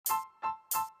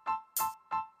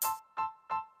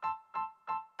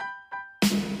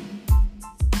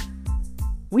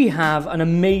We have an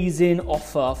amazing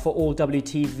offer for all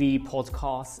WTV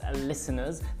podcast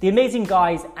listeners. The amazing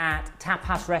guys at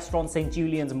Tapas Restaurant St.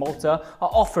 Julian's Malta are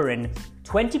offering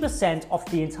 20% off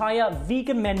the entire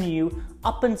vegan menu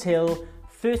up until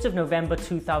 1st of November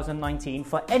 2019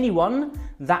 for anyone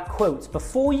that quotes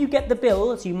before you get the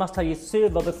bill. So you must tell your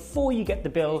server before you get the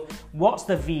bill, what's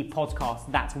the V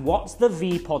podcast? That's what's the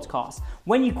V podcast.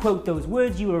 When you quote those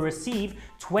words, you will receive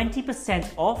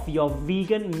 20% off your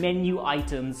vegan menu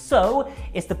items. So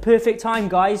it's the perfect time,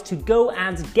 guys, to go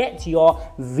and get your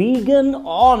vegan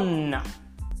on.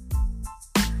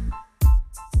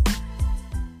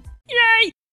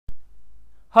 Yay!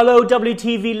 Hello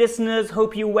WTV listeners,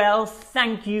 hope you're well.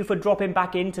 Thank you for dropping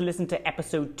back in to listen to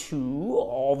episode 2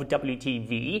 of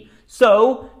WTV.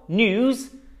 So, news.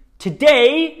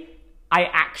 Today, I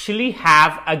actually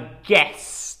have a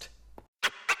guest.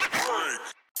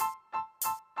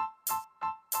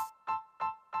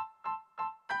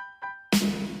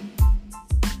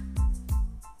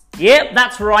 Yep,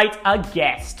 that's right, a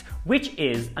guest, which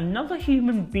is another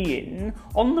human being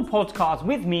on the podcast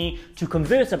with me to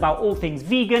converse about all things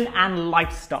vegan and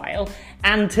lifestyle.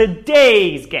 And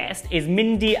today's guest is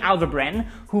Mindy Alverbren,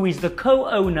 who is the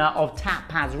co-owner of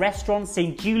Tapas Restaurant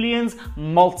St. Julian's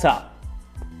Malta.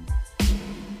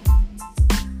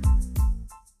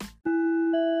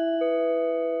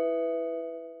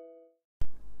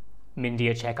 Mindy,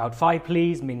 a checkout 5,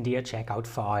 please. Mindy, a checkout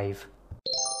 5.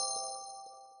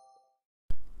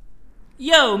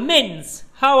 Yo, Mins,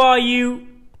 how are you?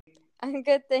 I'm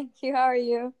good, thank you. How are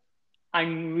you?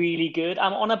 I'm really good.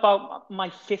 I'm on about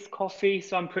my 5th coffee,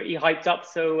 so I'm pretty hyped up.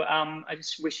 So I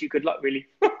just wish you good luck, really.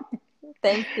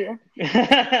 Thank you.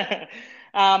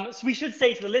 So we should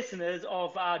say to the listeners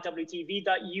of WTV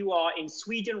that you are in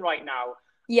Sweden right now.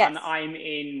 Yes. And I'm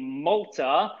in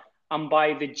Malta. And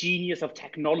by the genius of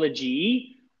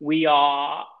technology, we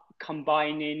are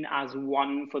combining as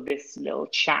one for this little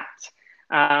chat.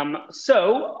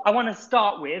 So I want to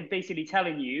start with basically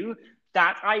telling you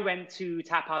that I went to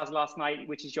Tapas last night,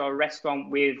 which is your restaurant,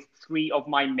 with 3 of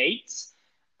my mates,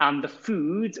 and the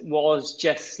food was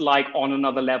just like on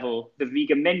another level. The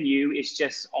vegan menu is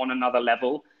just on another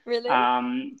level. Really?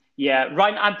 Yeah,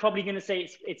 right. I'm probably going to say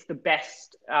it's the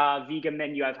best vegan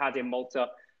menu I've had in Malta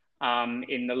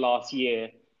in the last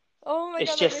year. Oh my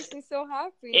God, that makes me so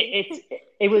happy.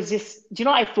 It was just, do you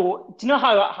know what I thought? Do you know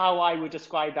how I would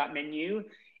describe that menu?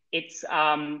 It's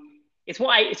what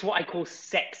I call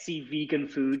sexy vegan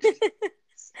food.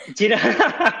 Do you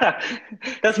know?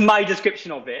 That's my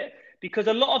description of it, because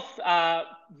a lot of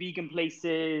vegan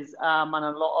places and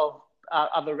a lot of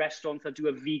other restaurants that do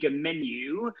a vegan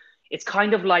menu, it's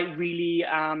kind of like really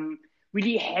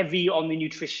really heavy on the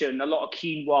nutrition, a lot of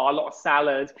quinoa, a lot of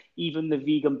salad. Even the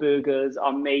vegan burgers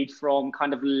are made from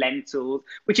kind of lentils,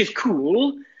 which is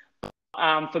cool.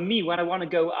 For me, when I want to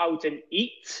go out and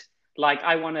eat, like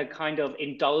I want to kind of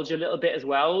indulge a little bit as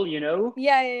well, you know?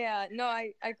 Yeah. No,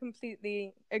 I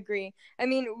completely agree. I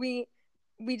mean,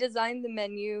 we designed the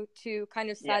menu to kind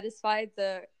of satisfy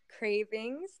the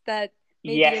cravings that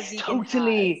maybe a vegan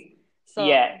totally has.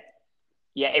 So.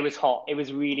 Yeah, it was hot. It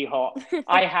was really hot.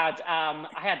 I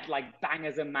had like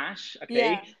bangers and mash.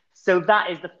 Okay, yeah. So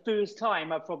that is the first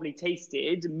time I've probably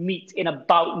tasted meat in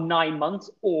about 9 months,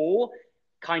 or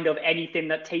kind of anything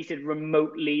that tasted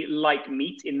remotely like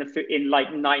meat in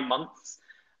like 9 months.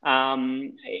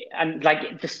 And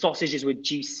like the sausages were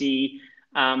juicy.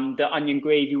 The onion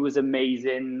gravy was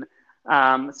amazing.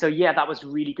 So yeah, that was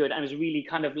really good. And it was really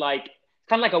kind of like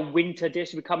a winter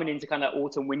dish. We're coming into kind of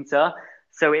autumn winter.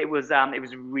 So it was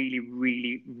really,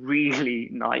 really, really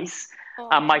nice.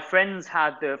 My friends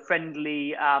had the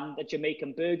friendly the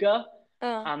Jamaican burger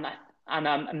and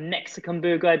a Mexican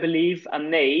burger, I believe.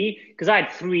 And because I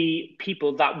had 3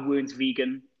 people that weren't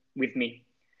vegan with me.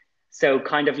 So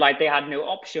kind of like they had no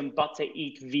option but to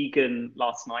eat vegan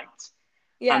last night.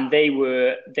 Yeah. And they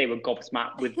were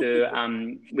gobsmacked with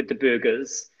the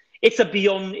burgers. It's a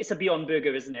Beyond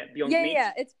Burger, isn't it? Beyond Meat.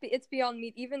 Yeah. It's Beyond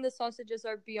Meat. Even the sausages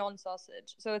are Beyond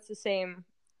Sausage, so it's the same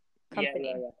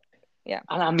company. Yeah.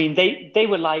 And I mean, they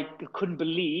were like, couldn't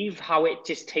believe how it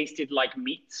just tasted like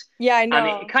meat. Yeah, I know.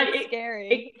 And it's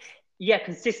scary.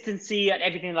 Consistency and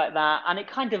everything like that, and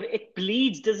it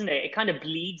bleeds, doesn't it? It kind of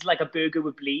bleeds like a burger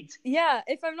would bleed. Yeah,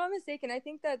 if I'm not mistaken, I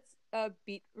think that's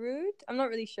beetroot. I'm not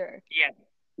really sure.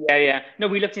 Yeah. No,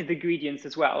 we looked into the ingredients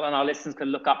as well, and our listeners can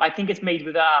look up. I think it's made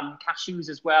with cashews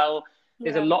as well.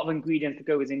 There's a lot of ingredients that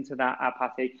goes into that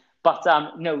patty. But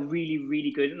no, really, really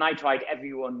good. And I tried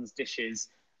everyone's dishes,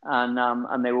 and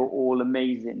they were all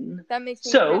amazing. That makes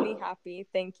me really happy.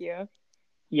 Thank you.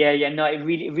 Yeah. No, it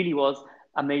really was.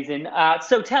 Amazing.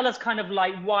 So tell us kind of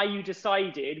like why you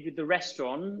decided with the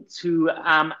restaurant to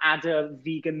add a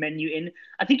vegan menu in.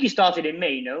 I think you started in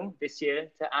May, no, this year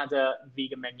to add a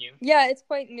vegan menu. Yeah, it's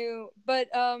quite new, but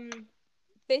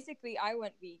basically I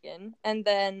went vegan, and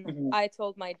then Hmm. I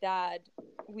told my dad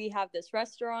we have this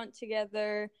restaurant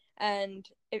together, and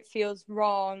it feels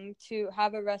wrong to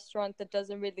have a restaurant that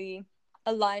doesn't really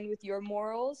align with your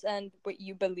morals and what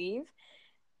you believe.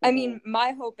 I Hmm. mean,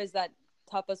 my hope is that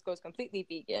Tapas goes completely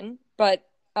vegan, but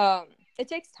it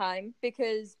takes time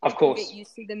because Of people get course.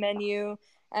 used to the menu,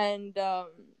 and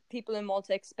people in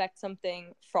Malta expect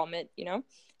something from it, you know?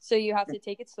 So you have to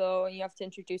take it slow and you have to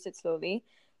introduce it slowly.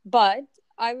 But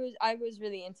I was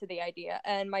really into the idea,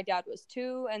 and my dad was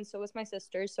too, and so was my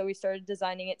sister. So we started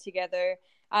designing it together,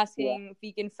 Yeah. asking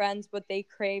vegan friends what they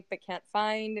crave but can't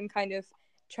find, and kind of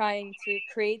trying to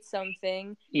create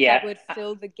something that Yeah. would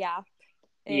fill the gap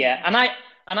Yeah, in.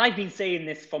 and I've been saying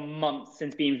this for months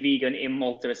since being vegan in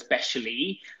Malta,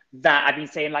 especially that I've been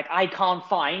saying like I can't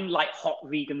find like hot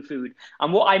vegan food,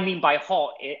 and what I mean by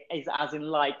hot is as in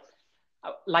like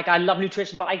I love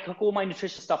nutrition, but I cook all my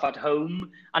nutritious stuff at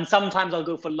home, and sometimes I'll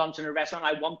go for lunch in a restaurant.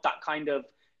 I want that kind of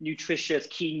nutritious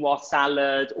quinoa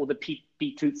salad or the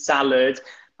beetroot salad.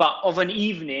 But of an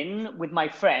evening with my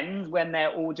friends, when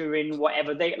they're ordering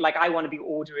whatever they like, I want to be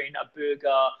ordering a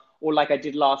burger or like I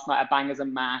did last night, a bangers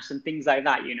and mash and things like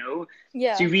that, you know. So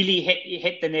Yeah. you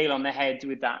hit the nail on the head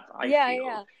with that, I Yeah, feel.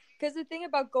 yeah. Because the thing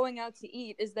about going out to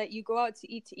eat is that you go out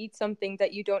to eat something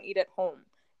that you don't eat at home.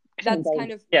 That's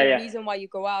kind of Yeah, the yeah, reason why you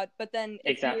go out. But then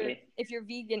exactly. if you're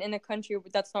vegan in a country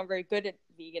that's not very good at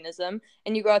veganism,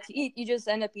 and you go out to eat, you just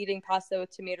end up eating pasta with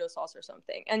tomato sauce or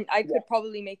something. And I Yeah. could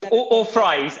probably make that at Or home too.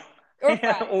 fries. Or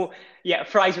fries. Or yeah,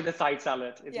 fries with a side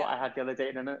salad is what Yeah. I had the other day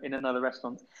in another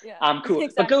restaurant. Yeah. Cool.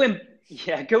 But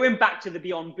Exactly. going back to the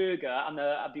Beyond Burger and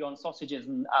the Beyond sausages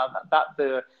and that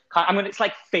the I mean it's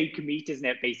like fake meat, isn't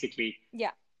it? Basically,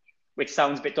 Yeah. which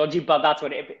sounds a bit dodgy, but that's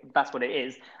what it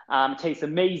is. It tastes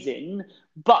amazing.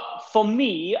 But for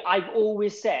me, I've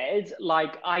always said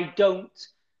like I don't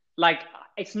like.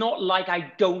 It's not like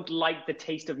I don't like the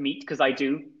taste of meat because I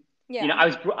do. You know,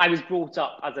 Yeah. I was brought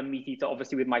up as a meat eater,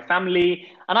 obviously with my family,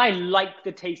 and I like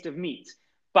the taste of meat.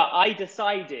 But I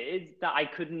decided that I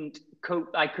couldn't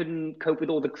cope. I couldn't cope with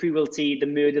all the cruelty, the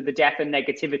murder, the death, and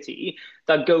negativity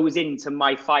that goes into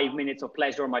my 5 minutes of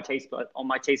pleasure on my taste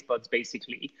buds,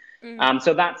 basically. Hmm.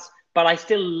 So that's. But I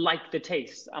still like the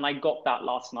taste, and I got that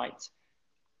last night.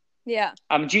 Yeah.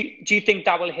 Do you think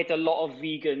that will hit a lot of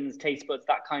vegans' taste buds?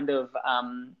 That kind of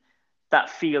that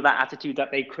feel, that attitude,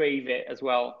 that they crave it as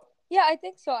well. Yeah, I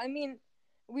think so. I mean,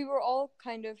 we were all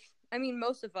kind of, I mean,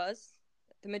 most of us,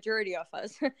 the majority of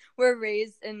us, were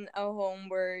raised in a home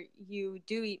where you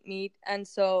do eat meat. And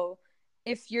so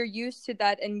if you're used to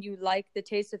that and you like the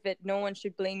taste of it, no one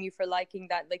should blame you for liking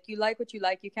that. Like, you like what you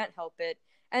like, you can't help it.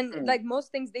 And Mm. like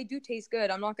most things, they do taste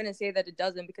good. I'm not going to say that it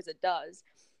doesn't, because it does.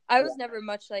 I was Yeah. never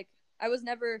much like, I was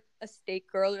never a steak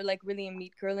girl or like really a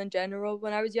meat girl in general.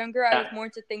 When I was younger, I was Yeah. more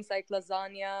into things like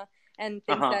lasagna and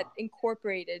things Uh-huh. that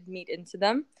incorporated meat into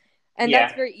them. And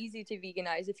that's Yeah, very easy to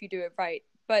veganize if you do it right.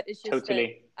 But it's just that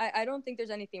totally. I don't think there's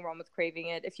anything wrong with craving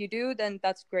it. If you do, then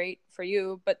that's great for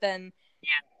you. But then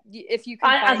if you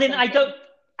can As find in, something.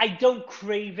 I don't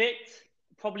crave it.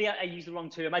 Probably I use the wrong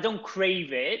term. I don't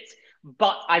crave it,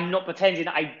 but I'm not pretending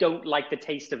I don't like the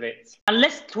taste of it. And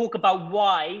let's talk about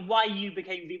why you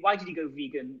why did you go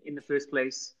vegan in the first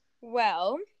place?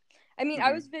 Well, I mean, I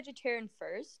Hmm. was vegetarian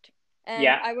first, and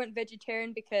Yeah. I went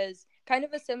vegetarian because kind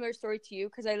of a similar story to you,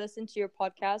 because I listened to your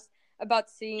podcast about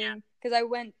seeing, because I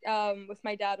went with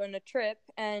my dad on a trip,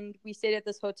 and we stayed at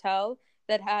this hotel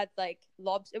that had like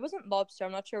lobster. It wasn't lobster,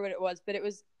 I'm not sure what it was, but it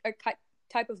was a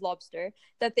type of lobster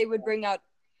that they would bring out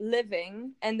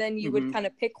living, and then you would Hmm. kind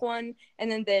of pick one,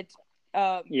 and then they'd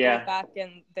go Yeah. back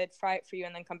and they'd fry it for you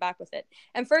and then come back with it.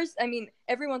 And first, I mean,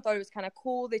 everyone thought it was kind of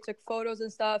cool. They took photos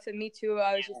and stuff, and me too.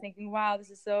 I was just thinking, wow, this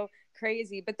is so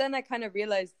crazy. But then I kind of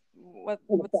realized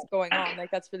what's going on. Like,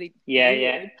 that's really Yeah,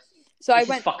 yeah. weird. So I It's just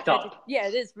went fucked up. yeah,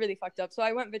 it is really fucked up. So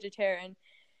I went vegetarian.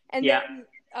 And Yeah.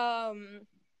 then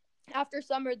after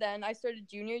summer, then I started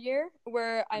junior year,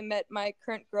 where I met my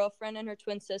current girlfriend and her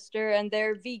twin sister, and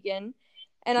they're vegan.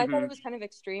 And I thought Hmm. it was kind of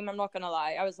extreme, I'm not gonna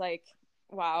lie. I was like,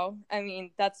 wow, I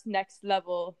mean, that's next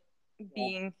level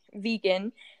being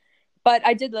vegan. But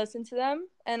I did listen to them,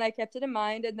 and I kept it in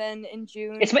mind. And then in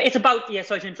June, It's about, yeah,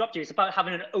 sorry to interrupt you. It's about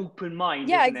having an open mind,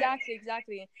 yeah, isn't it?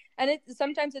 exactly. And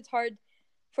sometimes it's hard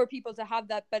for people to have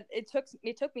that, but it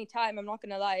took me time. I'm not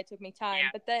gonna lie, it took me time.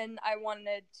 But then I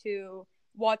wanted to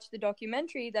watch the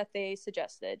documentary that they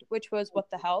suggested, which was What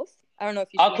the Health. I don't know if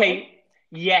you've seen it. Okay.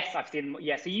 Yes, I've seen.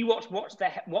 Yeah, so you watch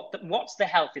the what's the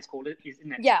health is called,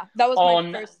 isn't it? Yeah, that was my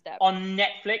On first step. on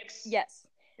Netflix. Yes.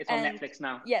 It's on And Netflix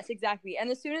now. yes, exactly. And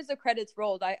as soon as the credits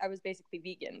rolled, I was basically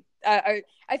vegan.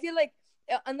 I feel like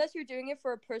unless you're doing it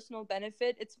for a personal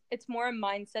benefit, it's more a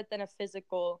mindset than a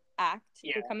physical act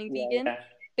becoming vegan.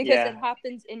 Because it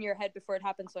happens in your head before it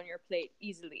happens on your plate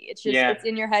easily. It's just it's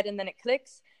in your head and then it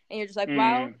clicks and you're just like,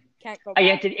 wow, can't go back.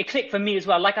 Yeah, it clicked for me as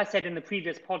well. Like I said in the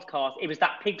previous podcast, it was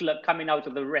that piglet coming out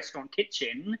of the restaurant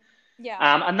kitchen. Yeah.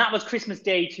 And that was Christmas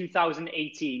Day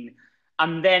 2018.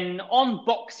 And then on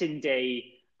Boxing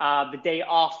Day, the day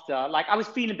after, like I was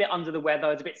feeling a bit under the weather,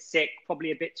 I was a bit sick, probably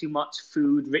a bit too much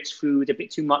food, rich food, a bit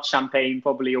too much champagne,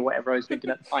 probably, or whatever I was drinking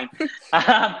at the time.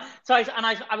 So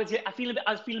I was feeling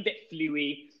a bit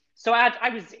fluey. So I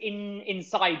was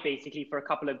inside basically for a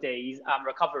couple of days,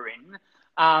 recovering,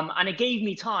 and it gave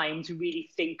me time to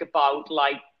really think about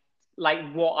like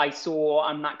what I saw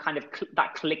and that kind of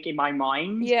that click in my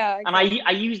mind. Yeah. Exactly. And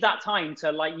I used that time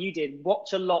to, like you did,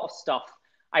 watch a lot of stuff.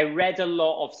 I read a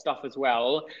lot of stuff as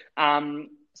well.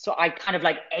 So I kind of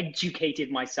like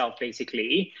educated myself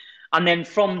basically. And then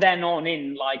from then on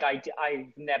in, like I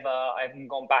haven't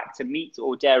gone back to meat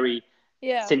or dairy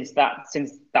since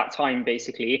that time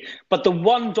basically. But the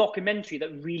one documentary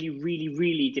that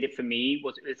really did it for me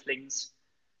was Earthlings.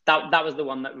 That was the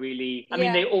one that really, I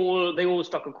mean, they all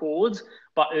struck a chord,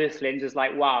 but Earthlings is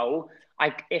like, wow,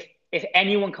 if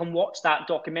anyone can watch that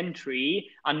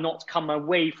documentary and not come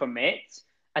away from it,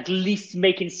 at least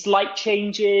making slight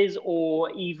changes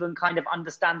or even kind of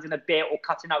understanding a bit or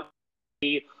cutting out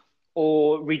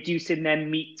or reducing their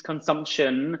meat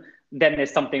consumption, then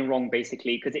there's something wrong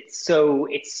basically, because it's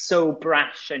so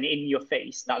brash and in your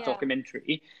face, that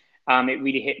documentary. It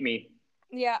really hit me.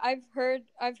 Yeah, I've heard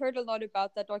a lot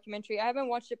about that documentary. I haven't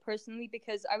watched it personally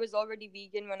because I was already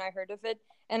vegan when I heard of it,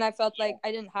 and I felt like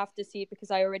I didn't have to see it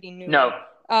because I already knew. No.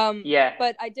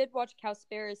 But I did watch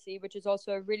Cowspiracy, which is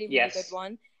also a really good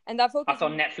one, and that focuses.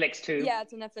 That's on Netflix too. Yeah,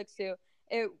 it's on Netflix too.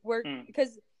 It worked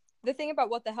because the thing about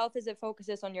What the Health is it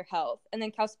focuses on your health, and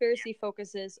then Cowspiracy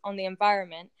focuses on the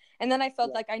environment, and then I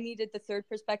felt like I needed the third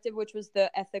perspective, which was the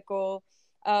ethical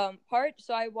part.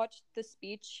 So I watched the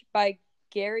speech by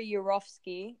Gary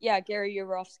Yourofsky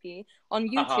on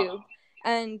YouTube.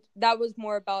 And that was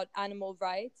more about animal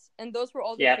rights. And those were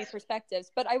all the three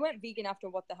perspectives. But I went vegan after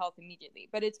What the Health immediately.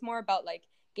 But it's more about like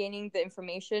gaining the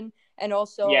information. And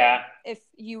also if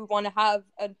you want to have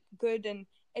a good and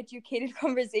educated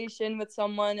conversation with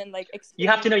someone and like you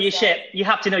have to know your shit. You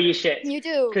have to know your shit. You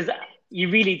do. Because you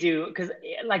really do. Because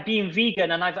like being vegan,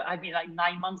 and I've been like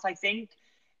 9 months, I think.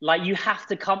 Like you have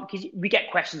to come, because we get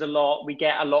questions a lot. We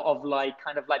get a lot of like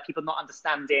kind of like people not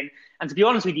understanding. And to be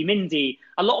honest with you, Mindy,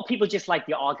 a lot of people just like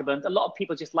the argument. A lot of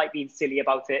people just like being silly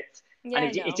about it. Yeah,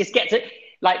 and it just gets it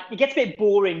gets a bit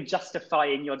boring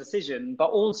justifying your decision.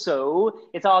 But also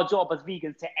it's our job as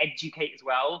vegans to educate as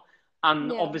well.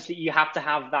 And obviously you have to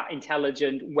have that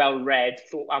intelligent, well-read,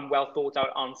 well thought out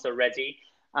answer ready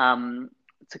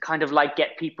to kind of like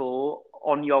get people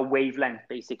on your wavelength,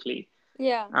 basically.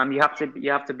 Yeah. You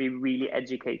have to be really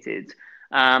educated.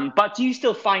 But do you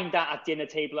still find that at dinner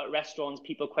table at restaurants,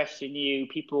 people question you,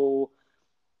 people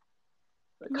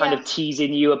kind of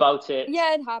teasing you about it?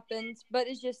 Yeah, it happens, but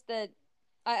it's just that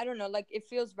I don't know, like it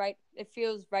feels right. It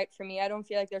feels right for me. I don't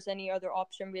feel like there's any other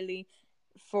option really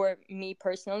for me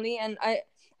personally, and I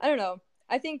don't know.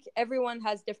 I think everyone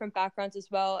has different backgrounds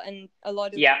as well, and a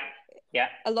lot of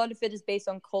it is based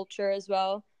on culture as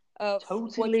well.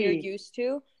 What you're used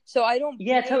to. So I don't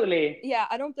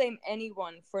I don't blame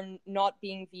anyone for not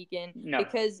being vegan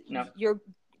because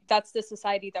that's the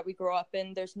society that we grow up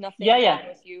in. There's nothing wrong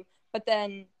with you. But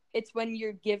then it's when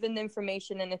you're given the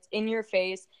information and it's in your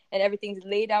face and everything's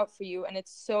laid out for you and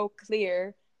it's so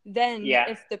clear, then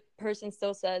if the person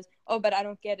still says, "Oh, but I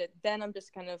don't get it," then I'm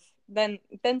just kind of then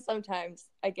sometimes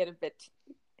I get a bit,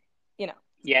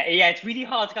 Yeah, it's really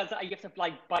hard because you have to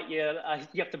like bite your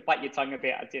tongue a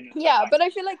bit at dinner. Yeah, but I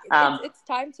feel like it's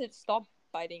time to stop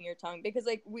biting your tongue because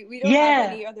like we don't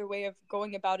have any other way of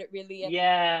going about it really.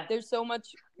 And there's so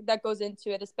much that goes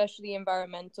into it, especially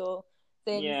environmental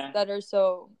things that are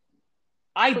so.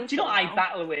 I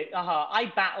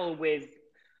battle with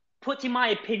putting my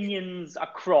opinions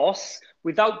across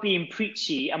without being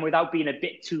preachy and without being a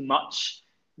bit too much.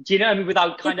 Do you know what I mean?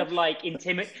 Without kind of like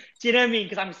intimate. Do you know what I mean?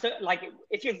 Because I'm so like,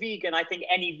 if you're vegan, I think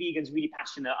any vegan's really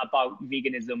passionate about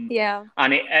veganism. Yeah.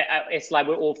 And it's like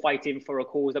we're all fighting for a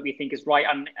cause that we think is right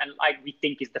and like we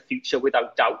think is the future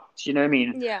without doubt. Do you know what I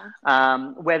mean?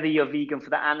 Yeah. Whether you're vegan for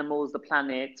the animals, the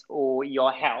planet, or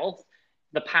your health,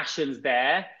 the passion's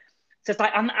there. So it's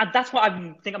like, and that's what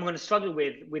I think I'm going to struggle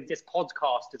with this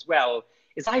podcast as well.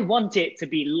 Is I want it to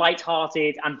be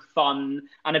lighthearted and fun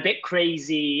and a bit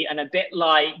crazy and a bit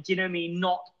like, do you know what I mean?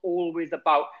 Not always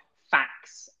about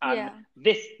facts. And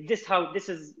this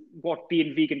is what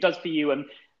being vegan does for you. And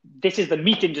this is the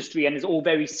meat industry, and it's all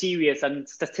very serious and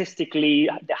statistically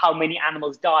how many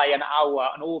animals die an hour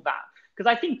and all that. Because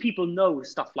I think people know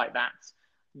stuff like that.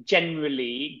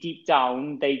 Generally, deep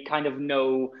down, they kind of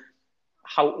know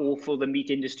how awful the meat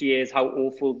industry is, how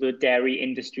awful the dairy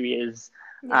industry is.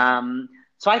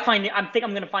 So I think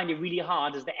I'm going to find it really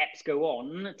hard as the eps go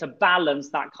on to balance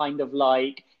that kind of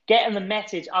like getting the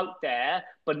message out there,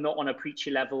 but not on a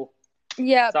preachy level.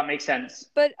 Yeah. Does that make sense?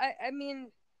 But I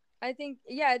mean, I think,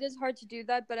 it is hard to do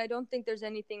that, but I don't think there's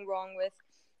anything wrong with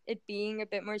it being a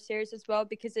bit more serious as well,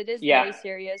 because it is very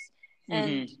serious.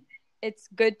 And it's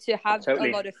good to have a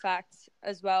lot of facts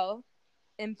as well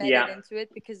embedded into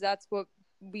it, because that's what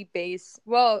we base,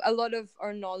 a lot of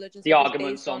our knowledge and the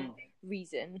arguments on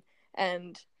reason.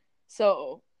 And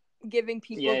so giving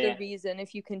people the reason,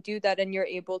 if you can do that and you're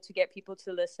able to get people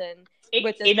to listen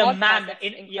with this podcast, that's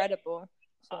incredible.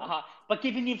 But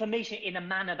giving the information in a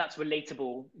manner that's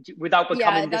relatable without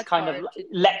becoming this kind of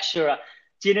lecturer.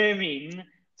 Do you know what I mean?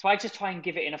 So I just try and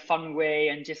give it in a fun way,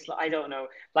 and just, I don't know,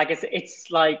 like it's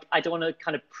like, I don't want to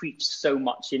kind of preach so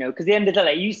much, you know, because at the end of the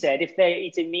day, you said if they're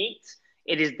eating meat,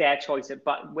 it is their choice,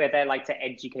 but where they like to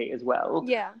educate as well.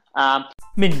 Yeah.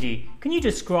 Mindy, can you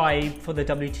describe for the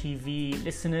WTV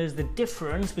listeners the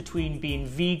difference between being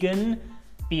vegan,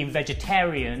 being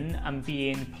vegetarian, and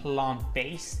being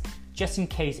plant-based, just in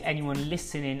case anyone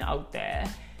listening out there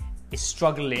is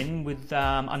struggling with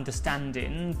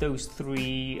understanding those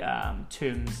three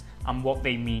terms and what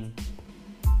they mean?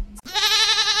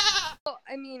 Well,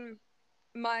 I mean,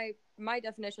 my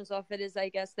definitions of it is, I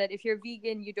guess, that if you're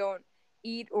vegan, you don't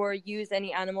eat or use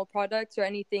any animal products or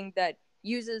anything that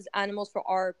uses animals for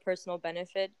our personal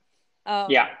benefit.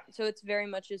 So it's very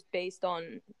much just based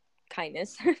on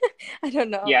kindness. I don't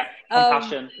know. Yeah,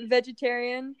 compassion.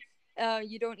 Vegetarian,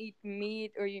 you don't eat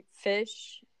meat or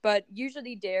fish, but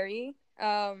usually dairy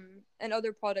and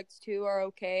other products too are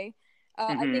okay.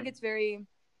 I think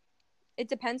it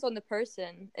depends on the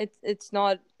person. It's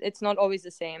not always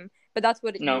the same, but that's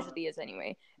what it usually is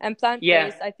anyway. And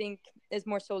plant-based, I think, is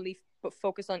more solely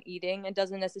focus on eating. It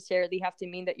doesn't necessarily have to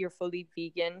mean that you're fully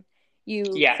vegan. You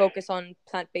focus on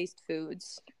plant-based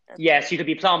foods. Yes, you could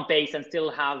be plant-based and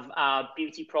still have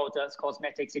beauty products,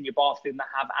 cosmetics in your bathroom that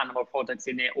have animal products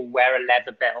in it, or wear a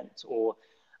leather belt or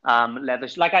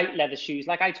leather shoes.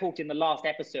 Like I talked in the last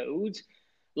episode,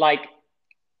 like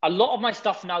a lot of my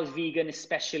stuff now is vegan,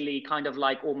 especially kind of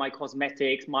like all my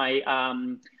cosmetics, my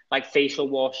like facial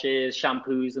washes,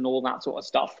 shampoos, and all that sort of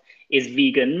stuff is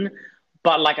vegan.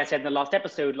 But like I said in the last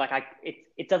episode, like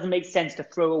it doesn't make sense to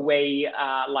throw away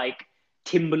like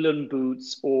Timberland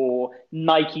boots or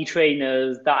Nike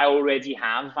trainers that I already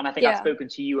have. And I think I've spoken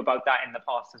to you about that in the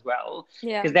past as well.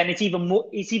 Yeah. Because then it's even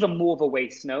more of a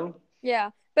waste, no?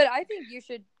 Yeah. But I think you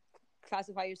should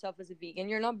classify yourself as a vegan.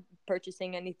 You're not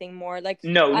purchasing anything more. Like,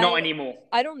 no, not anymore.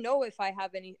 I don't know if I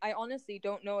have any. I honestly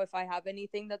don't know if I have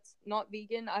anything that's not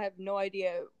vegan. I have no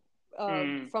idea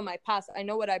from my past. I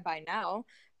know what I buy now,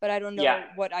 but I don't know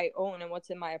what I own and what's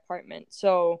in my apartment.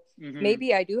 So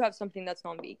maybe I do have something that's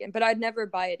non-vegan, but I'd never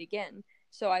buy it again.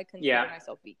 So I consider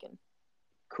myself vegan.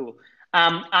 Cool.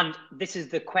 And this is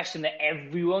the question that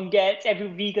everyone gets. Every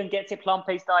vegan gets it.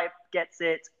 Plant-based diet gets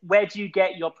it. Where do you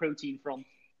get your protein from?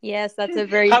 Yes, that's a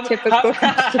very typical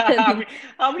question.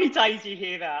 How many times do you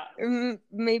hear that?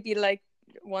 Maybe like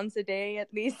once a day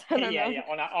at least. I don't know. Yeah,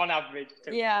 on average.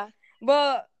 Too. Yeah.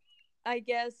 Well, I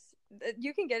guess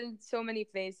you can get in so many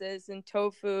places, in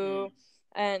tofu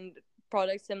and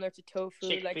products similar to tofu,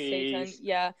 chickpeas. Like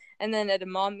seitan, and then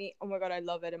edamame. Oh my god, I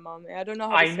love edamame. I don't know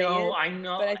how to say it. I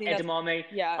know. But I think edamame.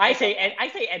 I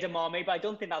say edamame, but I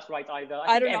don't think that's right either.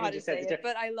 I don't know how to say it,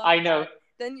 but I love. I know. That.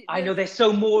 Then I know they're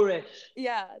so Moorish.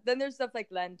 Yeah. Then there's stuff like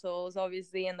lentils,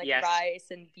 obviously, and like rice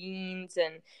and beans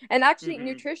and actually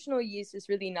nutritional yeast is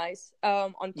really nice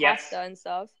on pasta and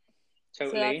stuff.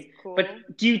 Totally. So that's cool.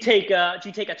 But do you take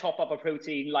a top up of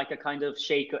protein, like a kind of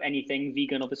shake or anything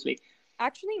vegan, obviously?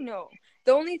 Actually, no.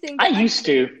 The only thing that I used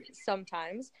to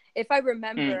sometimes, if I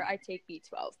remember, I take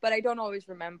B12, but I don't always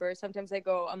remember. Sometimes I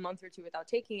go a month or two without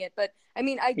taking it. But I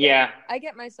mean, I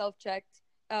get myself checked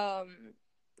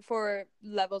for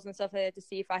levels and stuff like that to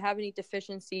see if I have any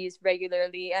deficiencies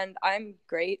regularly, and I'm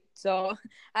great. So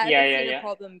I haven't seen a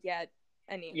problem yet.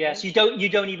 Yes, you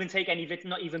don't even take any of it,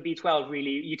 not even B12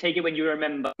 really. You take it when you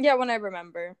remember. Yeah, when I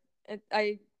remember.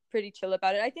 pretty chill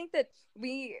about it. I think that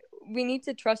we need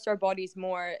to trust our bodies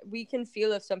more. We can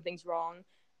feel if something's wrong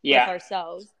with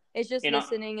ourselves. It's just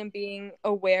listening and being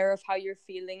aware of how you're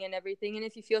feeling and everything. And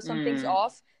if you feel something's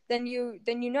off, then you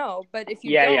know. But if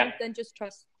you don't, then just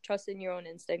trust in your own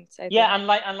instincts. I think.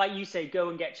 And like you say, go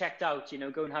and get checked out.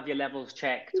 Go and have your levels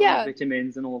checked, all the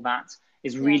vitamins and all that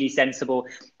is really sensible.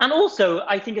 And also,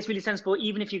 I think it's really sensible,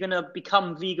 even if you're going to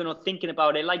become vegan or thinking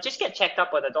about it, like just get checked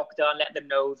up by the doctor and let them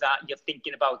know that you're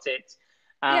thinking about it.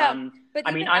 But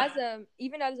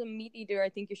even as a meat eater, I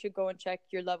think you should go and check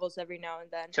your levels every now and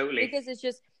then. Totally. Because it's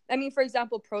just, for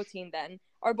example, protein then.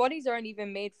 Our bodies aren't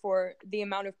even made for the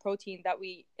amount of protein that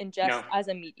we ingest as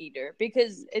a meat eater,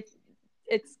 because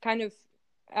it's kind of,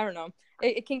 I don't know,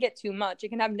 it can get too much. It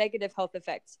can have negative health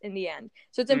effects in the end.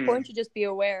 So it's important to just be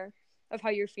aware of how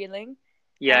you're feeling.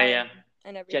 And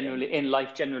everything. Generally, in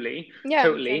life generally. Yeah,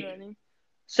 totally. Generally.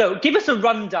 So give us a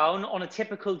rundown on a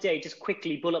typical day, just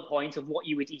quickly, bullet points of what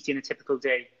you would eat in a typical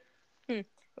day.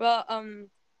 Well,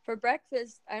 for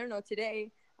breakfast, I don't know,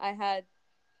 today I had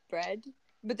bread,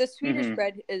 but the Swedish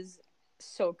bread is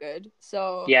so good.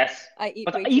 So yes, I eat.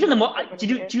 But even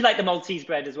do you like the Maltese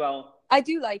bread as well? I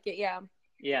do like it, yeah.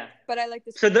 Yeah. But I like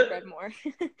the Swedish bread more.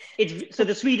 So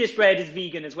the Swedish bread is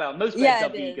vegan as well. Most breads are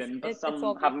vegan, but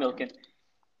some have milk in.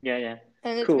 Yeah.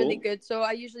 And it's really good. So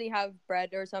I usually have bread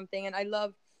or something, and I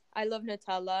love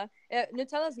Nutella.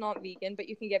 Nutella's not vegan, but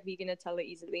you can get vegan Nutella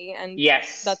easily, and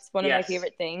that's one of my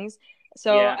favorite things.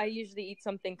 So I usually eat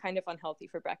something kind of unhealthy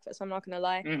for breakfast, I'm not gonna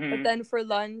lie. But then for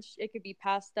lunch, it could be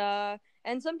pasta,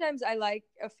 and sometimes I like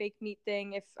a fake meat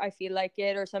thing if I feel like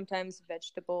it, or sometimes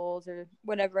vegetables or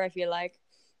whatever I feel like.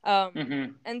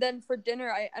 And then for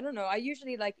dinner, I don't know, I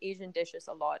usually like Asian dishes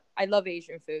a lot. I love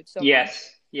Asian food so much.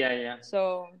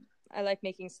 So I like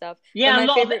making stuff. Yeah, a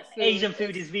lot of Asian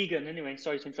food is vegan anyway.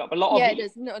 Sorry to interrupt. It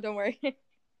is. No, don't worry.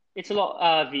 It's a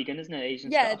lot vegan, isn't it?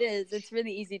 Asian stuff. It is. It's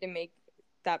really easy to make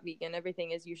that vegan.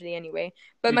 Everything is usually anyway.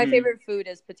 But my favorite food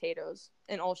is potatoes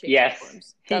in all shapes and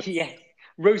forms.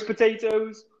 Roast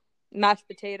potatoes. Mashed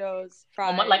potatoes,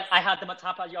 fries. I had them at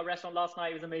Tapa at your restaurant last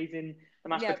night. It was amazing. The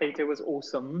mashed potato was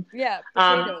awesome. Yeah,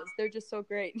 potatoes. They're just so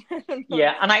great.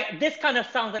 And this kind of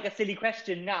sounds like a silly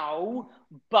question now,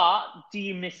 but do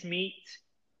you miss meat?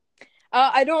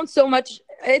 I don't so much.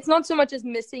 It's not so much as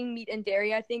missing meat and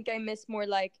dairy. I think I miss more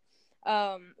like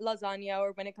lasagna,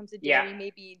 or when it comes to dairy,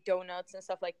 maybe donuts and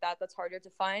stuff like that. That's harder to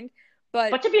find.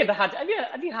 But have you ever had?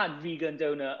 Have you had vegan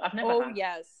donut? I've never had. Oh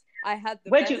yes, I had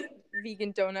the best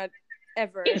vegan donut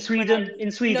ever. In Sweden?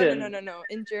 No.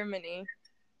 In Germany.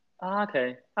 Ah,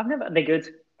 okay. They're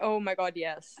good. Oh my god,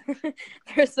 yes.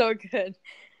 They're so good.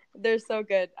 They're so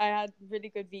good. I had really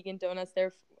good vegan donuts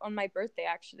there on my birthday,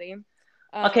 actually.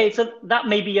 Okay, so that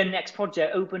may be your next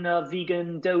project. Open a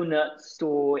vegan donut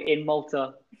store in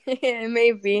Malta.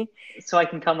 Maybe. So I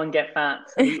can come and get fat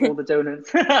and eat all the donuts.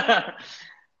 But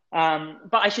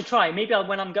I should try. Maybe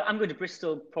I'm going to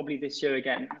Bristol probably this year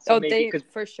again. So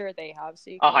for sure they have.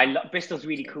 So Bristol's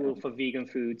really cool for vegan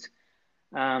foods.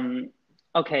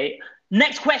 Okay,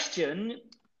 next question.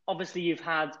 Obviously, you've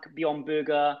had Beyond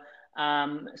Burger.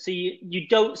 So you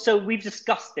don't. So we've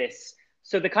discussed this.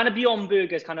 So the kind of Beyond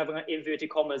Burger is kind of inverted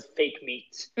commas fake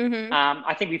meat.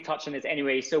 I think we've touched on this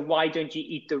anyway. So why don't you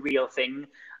eat the real thing?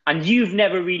 And you've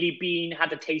never really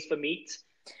had a taste for meat.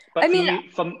 But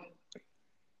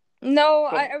no,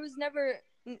 I was never.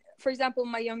 For example,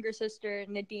 my younger sister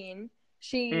Nadine,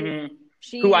 she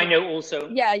who I know also.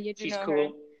 Yeah, you do She's know cool.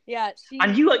 her. Yeah,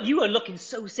 and you are looking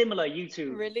so similar, you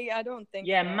two. Really, I don't think.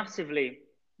 Yeah, so. Massively.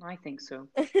 I think so.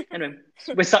 Anyway,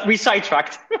 we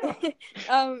sidetracked.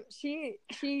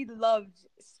 She loved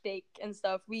steak and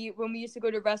stuff. When we used to go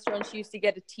to restaurants, she used to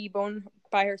get a T-bone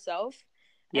by herself.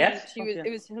 Yes,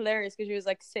 it was hilarious because she was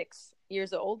like 6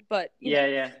 years old, but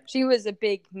she was a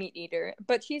big meat eater.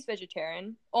 But she's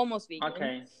vegetarian, almost vegan.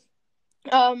 Okay.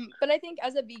 But I think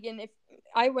as a vegan, if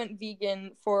I went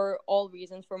vegan for all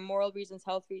reasons, for moral reasons,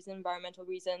 health reasons, environmental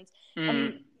reasons,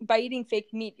 by eating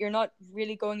fake meat, you're not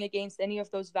really going against any of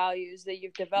those values that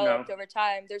you've developed over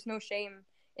time. There's no shame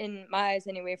in my eyes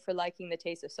anyway for liking the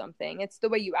taste of something. It's the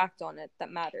way you act on it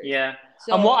that matters. Yeah.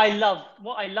 So, and what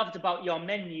I loved about your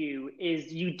menu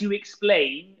is you do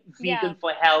explain vegan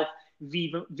for health,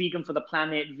 vegan for the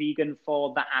planet, vegan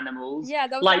for the animals. Yeah,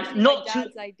 that was actually my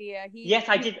dad's idea. Yes,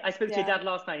 I did. I spoke to your dad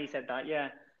last night. He said that. Yeah.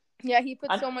 Yeah, he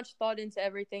put so much thought into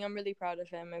everything. I'm really proud of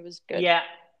him. It was good. Yeah,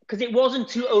 because it wasn't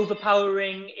too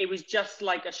overpowering. It was just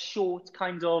like a short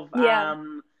kind of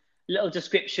little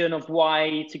description of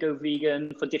why to go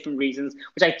vegan for different reasons,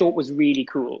 which I thought was really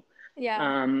cool.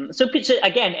 Yeah. So picture,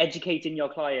 again, educating your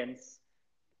clients,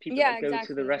 people that go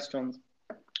to the restaurants.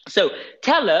 So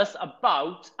tell us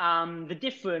about the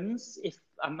difference, if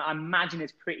I imagine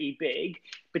it's pretty big,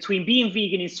 between being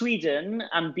vegan in Sweden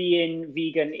and being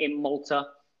vegan in Malta.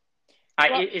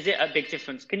 Well, Is it a big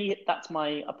difference? Can you? That's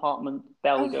my apartment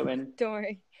bell oh, going, don't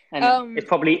worry. and it's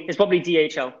probably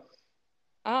DHL.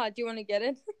 Do you want to get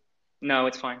it? No,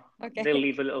 it's fine. Okay. They'll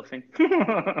leave a little thing.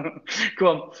 Go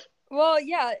on. Well,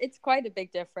 yeah, it's quite a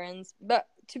big difference. But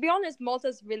to be honest,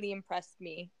 Malta's really impressed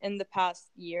me in the past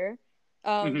year.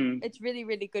 It's really,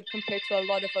 really good compared to a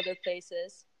lot of other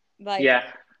places.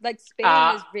 Yeah. Like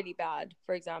Spain is really bad,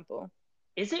 for example.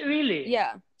 Is it really?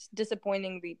 Yeah, it's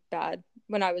disappointingly bad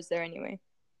when I was there anyway.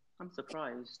 I'm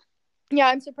surprised. Yeah,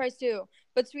 I'm surprised too.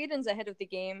 But Sweden's ahead of the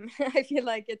game. I feel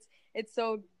like it's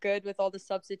so good with all the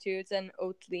substitutes and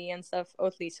Oatly and stuff.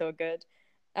 Oatly's so good.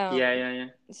 Yeah.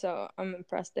 So I'm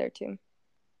impressed there too.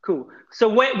 Cool. So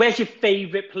where's your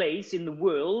favorite place in the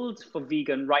world for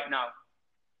vegan right now?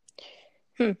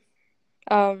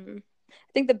 I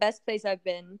think the best place I've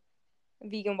been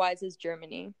vegan-wise is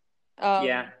Germany.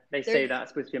 Yeah, they say that's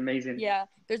supposed to be amazing. Yeah,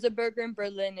 there's a burger in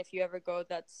Berlin if you ever go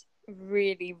that's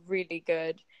really, really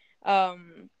good.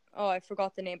 I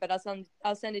forgot the name, but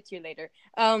I'll send it to you later.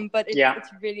 But it's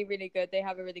really, really good. They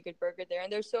have a really good burger there,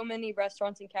 and there's so many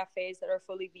restaurants and cafes that are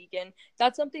fully vegan.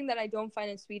 That's something that I don't find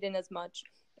in Sweden as much.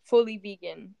 Fully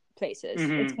vegan places.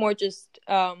 Mm-hmm. It's more just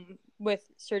with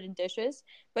certain dishes.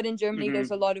 But in Germany,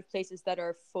 there's a lot of places that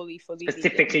are fully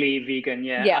specifically vegan.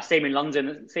 Yeah. Same in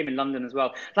London as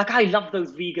well. Like I love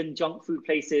those vegan junk food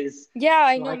places. Yeah,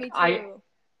 I know, me too.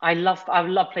 I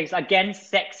love places again,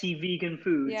 sexy vegan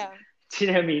food. Yeah. Do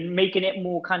you know what I mean? Making it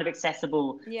more kind of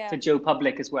accessible to Joe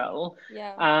Public as well.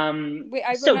 Yeah. Wait,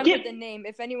 I remember the name.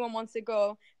 If anyone wants to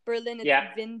go, Berlin,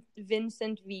 it's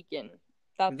Vincent Vegan.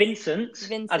 Vincent,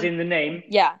 as in the name?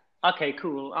 Yeah. Okay,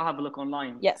 cool. I'll have a look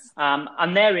online. Yes.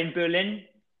 And they're in Berlin?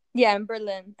 Yeah, in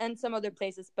Berlin and some other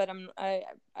places, but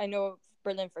I know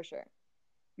Berlin for sure.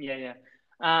 Yeah.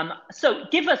 So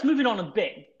give us, moving on a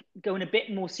bit, going a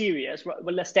bit more serious, well,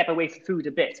 let's step away from food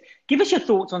a bit. Give us your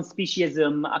thoughts on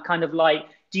speciesism, kind of like,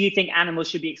 do you think animals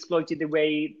should be exploited the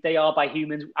way they are by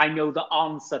humans? I know the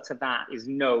answer to that is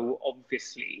no,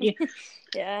 obviously.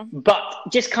 Yeah. But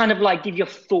just kind of like give your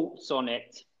thoughts on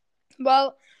it.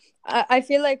 Well, I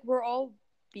feel like we're all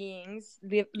beings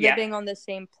living on the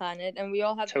same planet, and we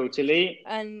all have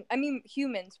and I mean,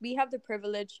 humans, we have the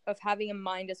privilege of having a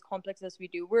mind as complex as we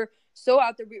do. We're so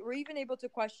out there. We're even able to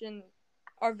question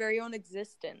our very own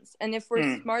existence, and if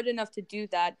we're smart enough to do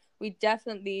that, we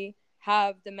definitely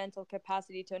have the mental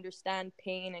capacity to understand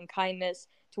pain and kindness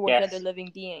towards other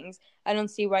living beings. I don't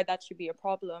see why that should be a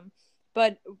problem.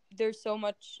 But there's so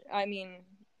much, I mean,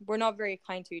 we're not very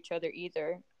kind to each other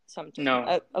either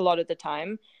sometimes, a lot of the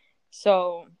time.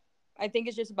 So I think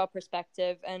it's just about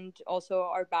perspective and also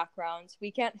our backgrounds.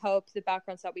 We can't help the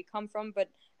backgrounds that we come from, but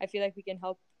I feel like we can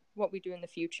help what we do in the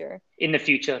future. In the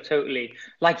future, totally.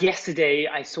 Like yesterday,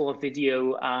 I saw a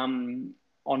video on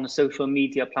a social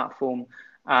media platform.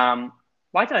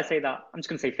 Why did I say that? I'm just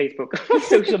going to say Facebook.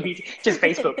 Social media, just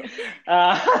Facebook.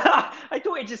 I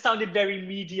thought it just sounded very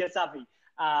media savvy.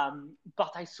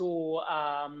 But I saw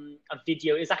a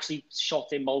video. It's actually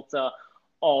shot in Malta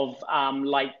of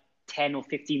like 10 or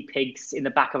 15 pigs in the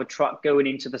back of a truck going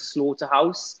into the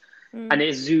slaughterhouse. And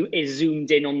it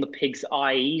zoomed in on the pig's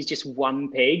eyes, just one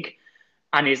pig.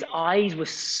 And his eyes were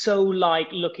so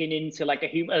like looking into like a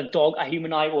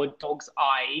human eye or a dog's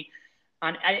eye.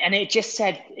 And it just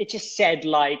said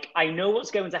like, I know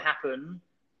what's going to happen.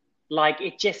 Like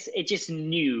it just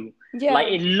knew. Yeah. Like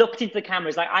it looked into the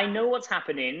cameras like, I know what's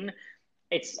happening.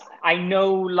 I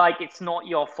know like it's not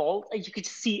your fault. You could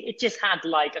see it just had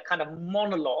like a kind of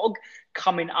monologue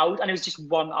coming out, and it was just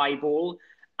one eyeball,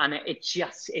 and it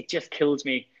just killed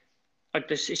me. I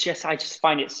just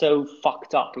find it so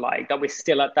fucked up, like that we're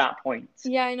still at that point.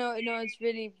 Yeah, I know. It's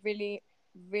really, really,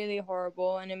 really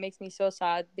horrible, and it makes me so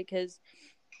sad because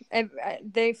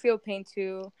they feel pain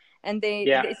too, and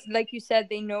it's like you said,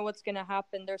 they know what's gonna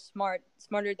happen. They're smarter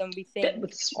than we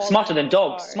think. Smarter than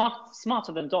dogs.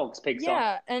 Smarter than dogs. Pigs are.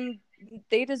 Yeah, and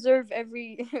they deserve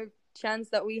every chance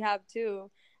that we have too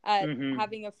at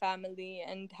having a family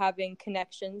and having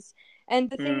connections. And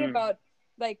the thing about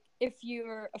like if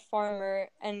you're a farmer,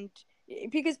 and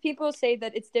because people say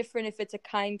that it's different if it's a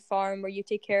kind farm where you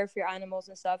take care of your animals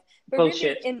and stuff, but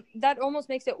bullshit. Really, that almost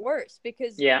makes it worse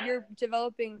because you're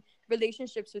developing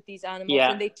relationships with these animals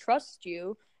and they trust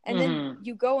you, and then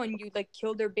you go and you like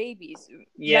kill their babies.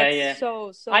 That's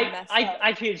so messed up.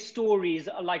 I've heard stories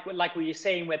like what you're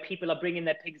saying, where people are bringing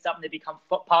their pigs up and they become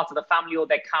part of the family, or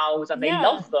their cows, and they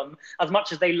love them as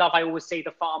much as they love, I always say,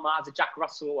 the farmer as a Jack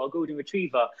Russell or a Golden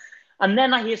Retriever. And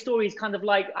then I hear stories kind of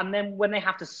like, and then when they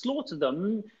have to slaughter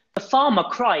them, the farmer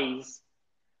cries.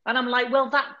 And I'm like, well,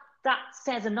 that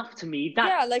says enough to me.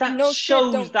 That no shows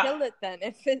shit, don't that, kill it then.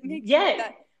 If it makes you yeah,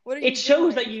 that, what are it you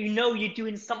shows doing? that you're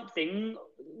doing something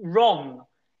wrong.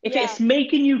 If Yeah. it's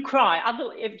making you cry,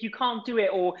 if you can't do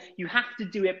it or you have to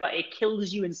do it, but it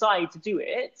kills you inside to do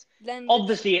it, Then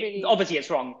obviously it's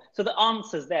wrong. So the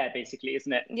answer's there, basically,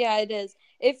 isn't it? Yeah, it is.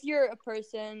 If you're a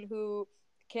person who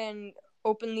can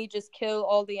openly just kill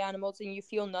all the animals and you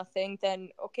feel nothing, then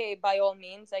okay, by all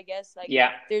means, I guess, like,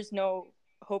 Yeah. there's no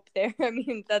hope there. I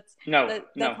mean, that's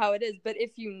how it is. But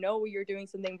if you know you're doing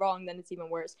something wrong, then it's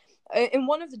even worse. In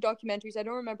one of the documentaries, I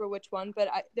don't remember which one, but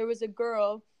there was a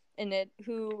girl in it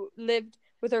who lived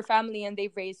with her family and they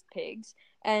raised pigs,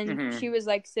 and she was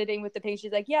like sitting with the pig.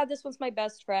 She's like, yeah, this one's my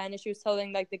best friend, and she was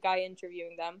telling like the guy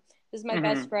interviewing them, this is my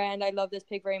best friend, I love this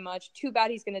pig very much, too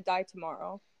bad he's gonna die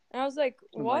tomorrow. And I was like,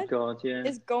 what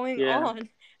is going on?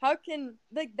 How can,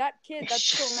 like, that kid, that's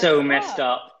so messed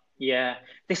up. Yeah,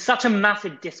 there's such a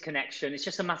massive disconnection. It's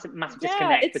just a massive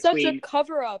disconnect. It's such a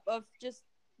cover-up of just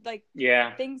like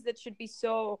things that should be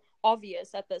so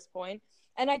obvious at this point.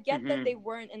 And I get that they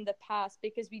weren't in the past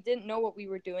because we didn't know what we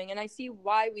were doing, and I see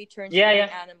why we turned to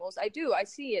animals. I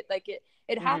see it, like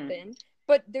it happened,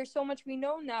 but there's so much we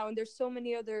know now, and there's so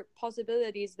many other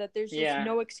possibilities that there's just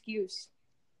no excuse.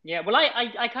 Yeah, well,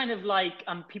 I kind of like,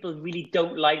 people really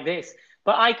don't like this,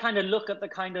 but I kind of look at the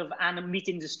kind of meat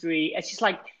industry.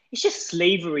 It's just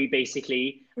slavery,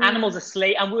 basically. Animals are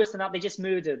slave, and worse than that, they just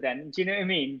murder them. Do you know what I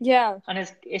mean? Yeah. And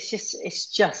it's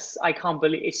just I can't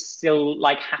believe it's still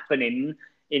like happening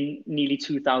in nearly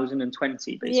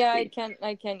 2020, basically. Yeah,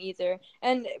 I can't either.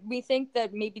 And we think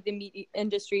that maybe the meat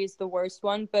industry is the worst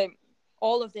one, but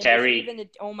all of them, dairy.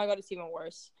 Oh my God, it's even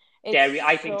worse. Dairy,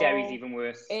 I think dairy's even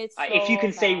worse. If you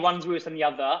can say one's worse than the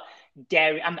other,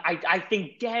 dairy. I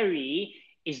think dairy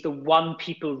is the one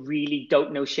people really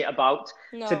don't know shit about.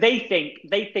 No. So they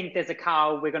think there's a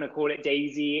cow, we're going to call it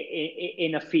Daisy,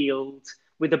 in a field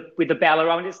with a bell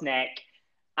around its neck,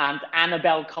 and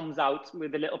Annabelle comes out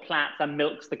with a little plant and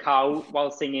milks the cow while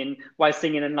singing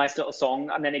a nice little song,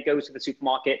 and then it goes to the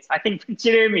supermarkets. I think, do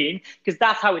you know what I mean? Because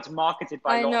that's how it's marketed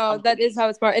by a lot of companies. That is how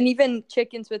it's marketed. And even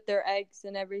chickens with their eggs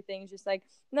and everything, just like,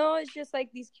 no, it's just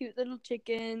like these cute little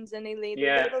chickens, and they lay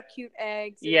their little cute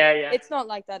eggs. Yeah. It's not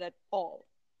like that at all.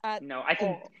 No, I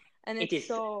think and it is.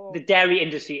 The dairy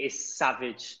industry is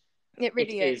savage. It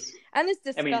really is. And it's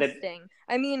disgusting.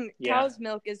 I mean, cow's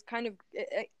milk is kind of,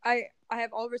 I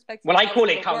have all respect for Well, I call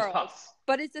it cow's pus.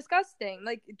 But it's disgusting.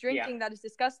 Like, drinking that is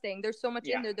disgusting. There's so much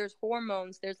in there. There's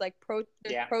hormones. There's like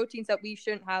proteins that we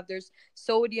shouldn't have. There's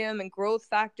sodium and growth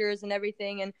factors and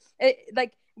everything. And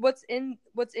like what's in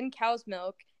cow's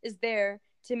milk is there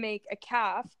to make a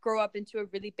calf grow up into a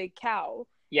really big cow.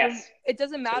 Yes. And it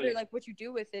doesn't matter like what you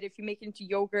do with it. If you make it into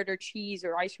yogurt or cheese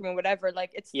or ice cream or whatever,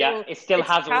 like it still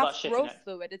has all that shit in it.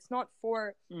 Fluid. It's not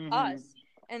for us.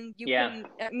 And you can,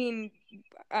 I mean,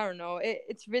 I don't know.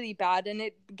 It's really bad, and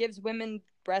it gives women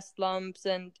breast lumps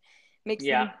and makes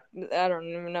them, I don't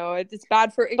even know. It's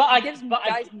bad for, it gives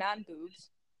guys man boobs.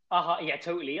 Yeah,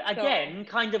 totally. Again,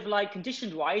 kind of like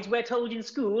conditioned wise, we're told in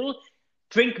school,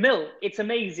 drink milk. It's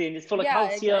amazing. It's full of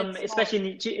calcium,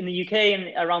 especially in the UK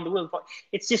and around the world. But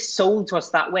it's just sold to us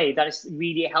that way, that it's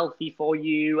really healthy for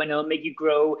you, and it'll make you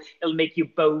grow. It'll make your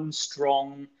bones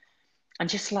strong. And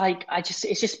just like,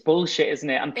 it's just bullshit, isn't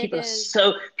it? And people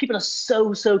are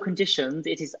so conditioned.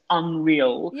 It is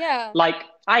unreal. Yeah. Like,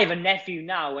 I have a nephew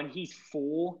now, and he's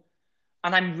 4,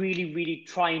 and I'm really, really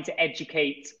trying to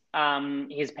educate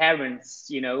his parents,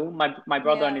 you know, my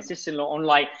brother and his sister-in-law, on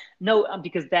like, no,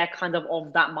 because they're kind of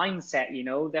that mindset, you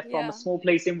know, they're from a small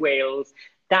place in Wales.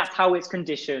 That's how it's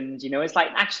conditioned, you know. It's like,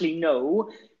 actually, no.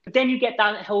 But then you get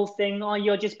that whole thing, oh,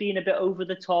 you're just being a bit over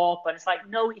the top. And it's like,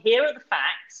 no, here are the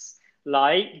facts.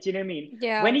 Like, do you know what I mean?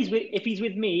 Yeah. If he's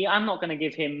with me, I'm not going to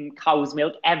give him cow's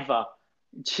milk ever.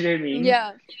 Do you know what I mean?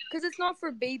 Yeah, because it's not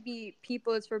for baby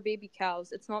people, it's for baby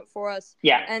cows. It's not for us.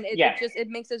 Yeah. And it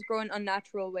makes us grow in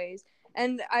unnatural ways.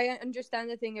 And I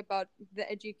understand the thing about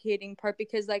the educating part,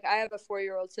 because like I have a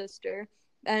 4-year-old sister,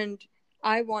 and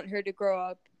I want her to grow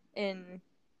up in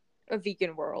a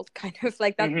vegan world, kind of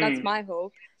like that. That's my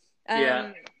hope.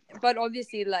 But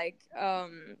obviously, like,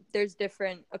 there's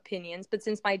different opinions. But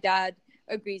since my dad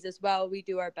agrees as well, we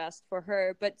do our best for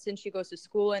her. But since she goes to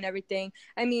school and everything,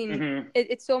 I mean,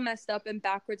 it's so messed up and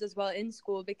backwards as well in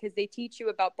school, because they teach you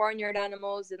about barnyard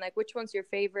animals and like which one's your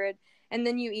favorite. And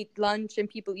then you eat lunch and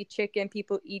people eat chicken,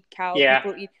 people eat cow,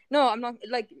 people eat... No, I'm not...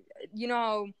 Like, you know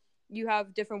how you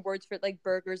have different words for it, like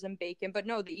burgers and bacon, but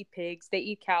no, they eat pigs, they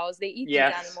eat cows, they eat these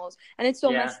animals. And it's so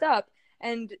messed up.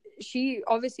 and she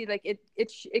obviously like it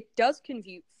does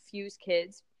confuse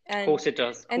kids. And, of course it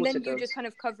does. And then you just kind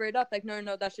of cover it up, like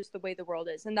no, that's just the way the world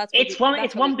is, and that's what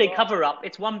it's one big cover up.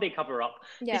 It's one big cover up.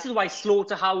 Yeah. This is why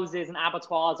slaughterhouses and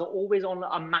abattoirs are always on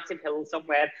a massive hill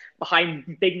somewhere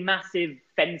behind big, massive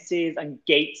fences and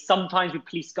gates. Sometimes with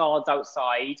police guards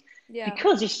outside. Yeah.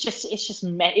 Because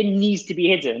it needs to be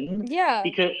hidden. Yeah.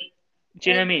 Because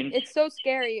do you know what I mean? It's so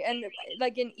scary, and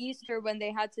like in Easter when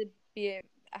they had to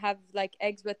have like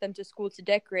eggs with them to school to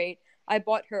decorate. I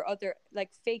bought her other like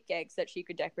fake eggs that she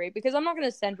could decorate because I'm not going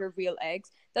to send her real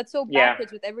eggs. That's so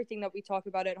backwards with everything that we talk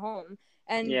about at home.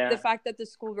 And the fact that the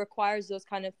school requires those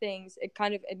kind of things, it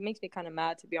makes me kind of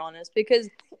mad, to be honest, because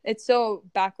it's so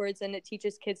backwards and it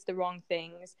teaches kids the wrong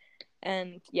things.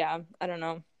 And yeah, I don't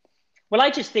know. Well,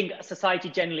 I just think society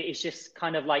generally is just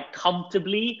kind of like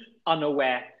comfortably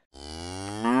unaware.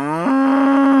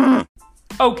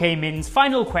 Okay, Mins,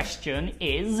 final question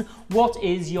is, what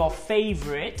is your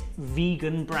favourite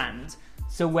vegan brand?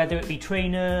 So whether it be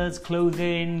trainers,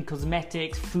 clothing,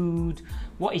 cosmetics, food,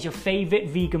 what is your favourite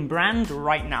vegan brand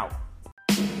right now?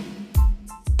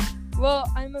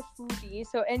 Well, I'm a foodie,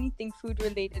 so anything food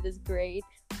related is great.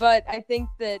 But I think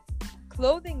that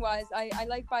clothing-wise, I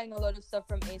like buying a lot of stuff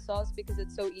from ASOS because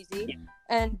it's so easy. Yeah.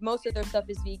 And most of their stuff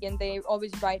is vegan. They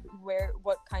always write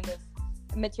what kind of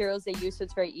materials they use, so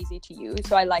it's very easy to use,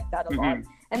 so I like that a lot.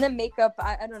 And then makeup,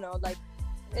 I don't know, like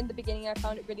in the beginning I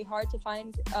found it really hard to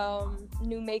find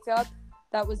new makeup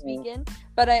that was vegan,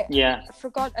 but I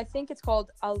forgot, I think it's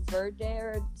called Alverde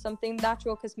or something,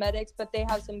 Natural Cosmetics, but they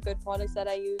have some good products that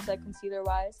I use, like concealer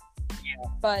wise.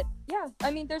 But yeah,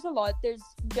 I mean there's a lot. There's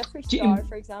Jeffree Star,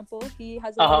 for example, he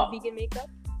has a lot of vegan makeup.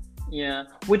 Yeah,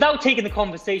 without taking the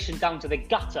conversation down to the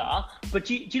gutter, but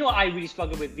do you know what I really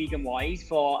struggle with vegan-wise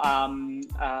for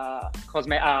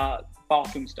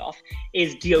bathroom stuff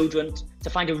is deodorant, to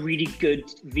find a really good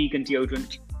vegan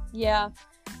deodorant. Yeah,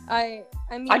 I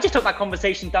mean... I just took that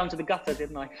conversation down to the gutter,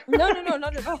 didn't I? No,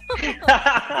 not at all.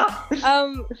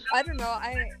 I don't know,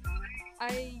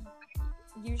 I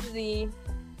usually...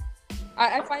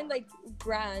 I find like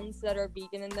brands that are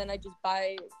vegan and then I just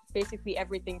buy basically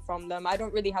everything from them. I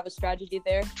don't really have a strategy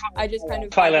there. I just kind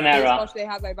of trial and error. If they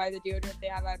have, I buy the deodorant. If they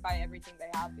have, I buy everything they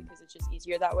have because it's just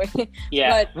easier that way.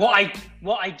 Yeah. But,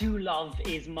 what I do love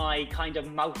is my kind of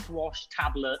mouthwash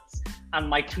tablets and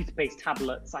my toothpaste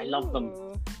tablets. I love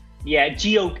them. Yeah,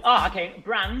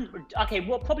 brand. Okay,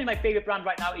 well, probably my favorite brand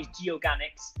right now is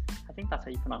Geoganics. I think that's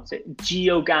how you pronounce it.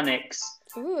 Geoganics.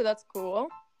 Ooh, that's cool.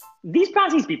 These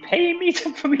brands need to be paying me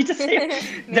for me to say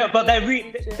it. No, but they're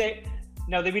really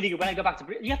good. When I go back to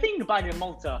Bristol, I think you can buy them in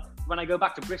Malta. When I go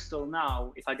back to Bristol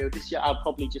now, if I go this year, I'll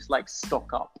probably just like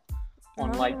stock up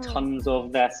on like tons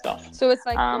of their stuff. So it's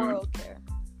like oral care.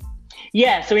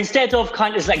 Yeah, so instead of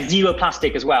it's like zero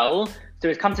plastic as well. So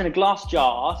it comes in a glass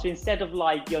jar. So instead of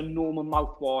like your normal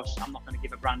mouthwash, I'm not going to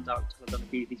give a brand out because I don't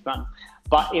agree with these brands,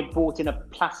 but it bought in a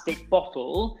plastic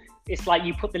bottle. It's like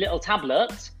you put the little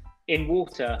tablet in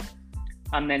water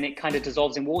and then it kind of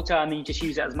dissolves in water and then you just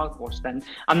use it as mouthwash then.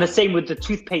 And the same with the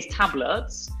toothpaste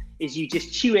tablets, is you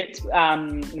just chew it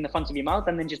in the front of your mouth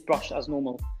and then just brush as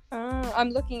normal. I'm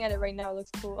looking at it right now. It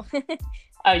looks cool.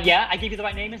 Yeah, I gave you the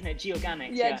right name, isn't it?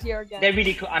 Geoganics. Yeah, Geoganics. They're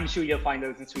really cool. I'm sure you'll find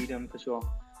those in Sweden for sure.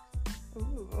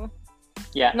 Ooh.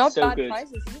 Yeah, not so bad good.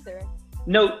 prices either.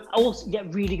 No, also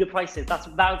really good prices. That's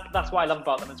what I love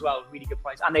about them as well. Really good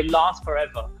price, and they last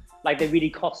forever. Like they're really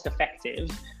cost effective,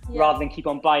 rather than keep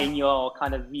on buying your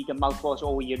kind of vegan mouthwash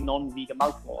or your non-vegan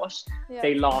mouthwash. Yeah.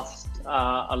 They last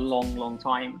a long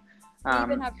time. They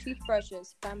even have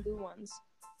toothbrushes, bamboo ones.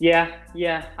 Yeah.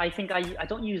 I think I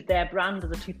don't use their brand as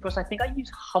a toothbrush. I think I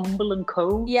use Humble &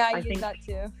 Co. Yeah, I use that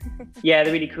too. Yeah,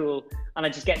 they're really cool. And I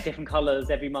just get different colours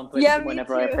every month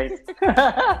whenever I play.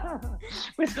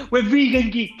 We're vegan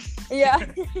geeks. Yeah.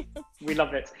 We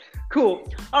love it. Cool.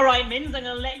 All right, Mins, I'm going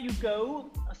to let you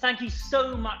go. Thank you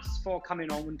so much for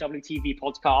coming on WTV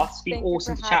podcast. It's been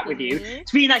awesome to chat with you.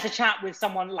 It's really nice to chat with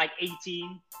someone like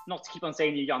 18, not to keep on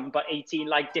saying you're young, but 18,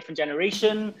 like different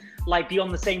generation, like be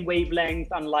on the same wavelength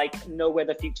and like know where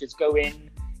the future's going.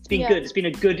 It's been good. It's been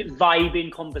a good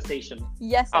vibing conversation.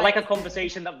 Yes. I like a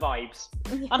conversation that vibes.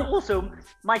 Yeah. And also,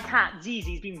 my cat,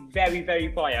 Zizi's been very, very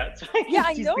quiet. Yeah,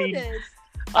 I noticed.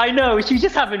 I know. She's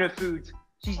just having her food.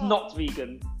 She's not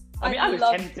vegan. I mean,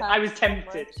 I was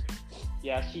tempted.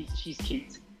 Yeah, she's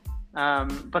cute.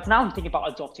 But now I'm thinking about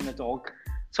adopting a dog.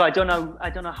 So I don't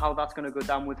know how that's going to go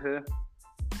down with her.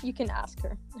 You can ask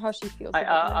her how she feels.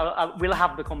 We'll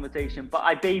have the conversation. But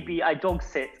I dog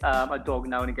sit a dog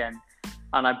now and again,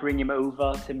 and I bring him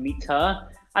over to meet her.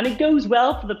 And it goes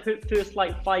well for the first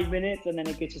like 5 minutes, and then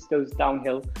it just goes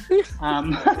downhill.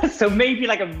 So maybe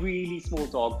like a really small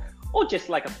dog, or just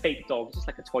like a fake dog, just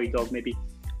like a toy dog maybe,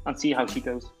 and see how she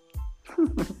goes.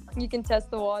 You can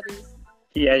test the waters.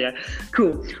 Yeah.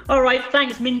 Cool. All right.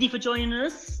 Thanks, Mindy, for joining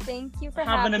us. Thank you for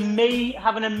having me.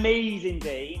 Have an amazing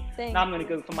day. Thanks. Now I'm going to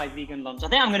go for my vegan lunch. I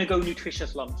think I'm going to go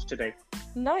nutritious lunch today.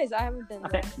 Nice. I haven't been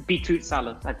there. I think beetroot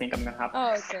salad. I think I'm going to have.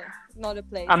 Oh, okay. Not a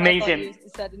place. Amazing. I thought you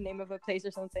said the name of a place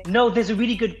or something. No, there's a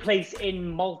really good place in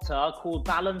Malta called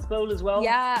Balance Bowl as well.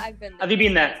 Yeah, I've been there. Have you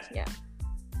been there? Yeah.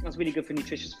 That's really good for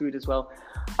nutritious food as well.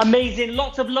 Amazing.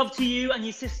 Lots of love to you and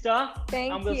your sister.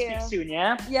 Thank you. And we'll speak soon,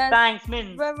 yeah? Yes. Thanks,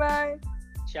 Min. Bye-bye.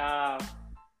 Ciao.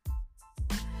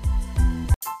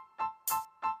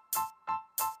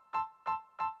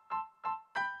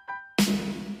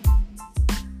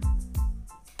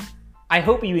 I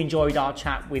hope you enjoyed our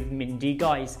chat with Mindy,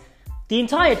 guys. The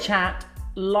entire chat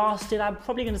lasted, I'm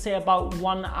probably going to say, about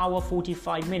 1 hour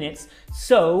 45 minutes.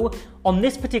 So on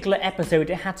this particular episode,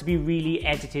 it had to be really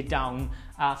edited down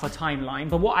for timeline.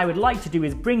 But what I would like to do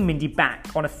is bring Mindy back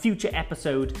on a future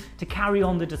episode to carry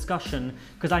on the discussion,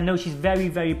 because I know she's very,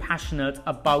 very passionate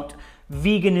about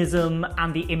veganism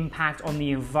and the impact on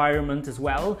the environment as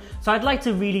well. So I'd like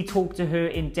to really talk to her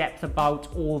in depth about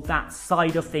all that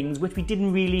side of things, which we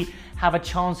didn't really have a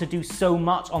chance to do so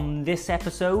much on this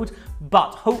episode,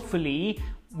 but hopefully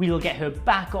we'll get her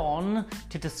back on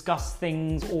to discuss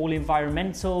things all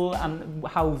environmental and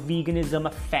how veganism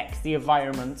affects the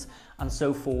environment and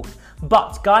so forth.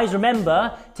 But guys,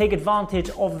 remember, take advantage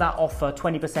of that offer,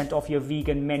 20% off your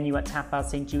vegan menu at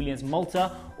Tapas St. Julian's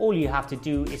Malta. All you have to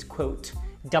do is quote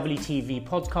WTV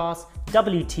podcast,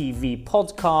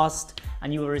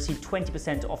 and you will receive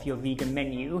 20% off your vegan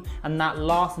menu, and that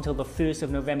lasts until the 1st of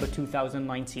November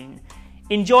 2019.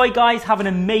 Enjoy, guys. Have an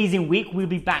amazing week. We'll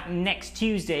be back next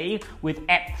Tuesday with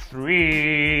Ep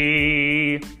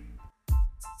 3.